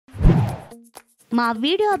మా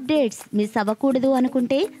video updates miss అవ్వకూడదు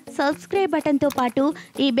అనుకుంటే సబ్స్క్రైబ్ బటన్తో పాటు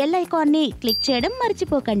ఈ బెల్ ఐకాన్ని క్లిక్ చేయడం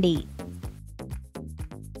మర్చిపోకండి.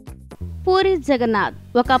 పూరి జగన్నాథ్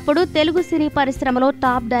ఒకప్పుడు తెలుగు సినీ పరిశ్రమలో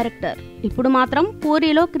టాప్ డైరెక్టర్. ఇప్పుడు మాత్రం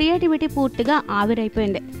పూరిలో క్రియేటివిటీ పూర్తిగా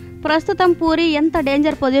ఆవిరైపోయింది. ప్రస్తుతం పూరి ఎంత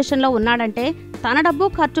డేంజర్ పొజిషన్లో ఉన్నాడంటే తన డబ్బు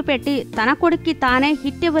ఖర్చు పెట్టి తన కొడుక్కి తానే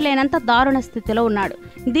హిట్ ఇవ్వలేనంత దారుణ స్థితిలో ఉన్నాడు.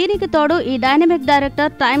 దీనికి తోడు ఈ డైనమిక్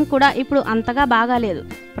డైరెక్టర్ టైం కూడా ఇప్పుడు అంతగా బాగాలేదు.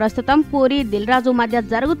 ప్రస్తుతం పూరి దిల్ రాజు మధ్య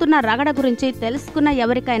జరుగుతున్న రగడ గురించి తెలుసుకున్న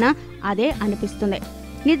ఎవరికైనా అదే అనిపిస్తుంది.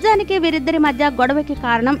 నిజానికి వీరిద్దరి మధ్య గొడవకి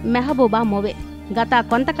కారణం మెహబూబా మూవీ. గత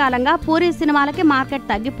కొంతకాలంగా పూరి సినిమాలకి మార్కెట్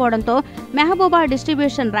తగ్గిపోవడంతో మెహబూబా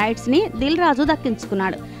డిస్ట్రిబ్యూషన్ రైట్స్ ని దిల్ రాజు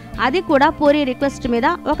దక్కించుకున్నాడు. అది కూడా పూరి రిక్వెస్ట్ మీద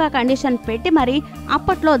ఒక కండిషన్ పెట్టి మరీ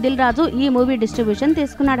అప్పట్లో దిల్ రాజు ఈ మూవీ డిస్ట్రిబ్యూషన్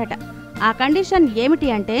తీసుకున్నాడట. ఆ కండిషన్ ఏమిటి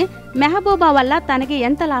అంటే మెహబూబా వల్ల తనకి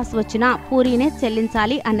ఎంత లాస్ వచ్చినా పూరీనే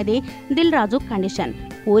చెల్లించాలి అన్నది దిల్ రాజు కండిషన్.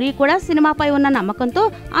 పూరి కూడా సినిమాపై ఉన్న నమ్మకంతో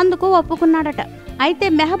అందుకు ఒప్పుకున్నాడట. అయితే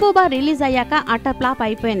మెహబూబా రిలీజ్ అయ్యాక అటర్ ఫ్లాప్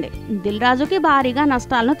అయిపోయింది. దిల్ రాజుకి భారీగా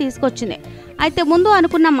నష్టాలను తీసుకొచ్చింది. అయితే ముందు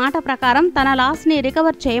అనుకున్న మాట ప్రకారం తన లాస్ ని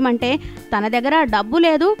రికవర్ చేయమంటే తన దగ్గర డబ్బు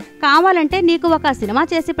లేదు, కావాలంటే నీకు ఒక సినిమా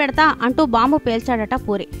చేసి పెడతా అంటూ బాంబు పేల్చాడట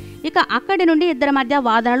పూరి. ఇక అక్కడి నుండి ఇద్దరి మధ్య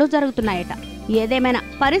వాదనలు జరుగుతున్నాయట. ఏదేమైనా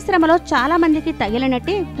పరిశ్రమలో చాలా మందికి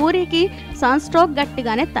తగిలినట్టే పూరికి సన్ స్ట్రోక్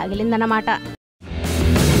గట్టిగానే తగిలిందన్నమాట.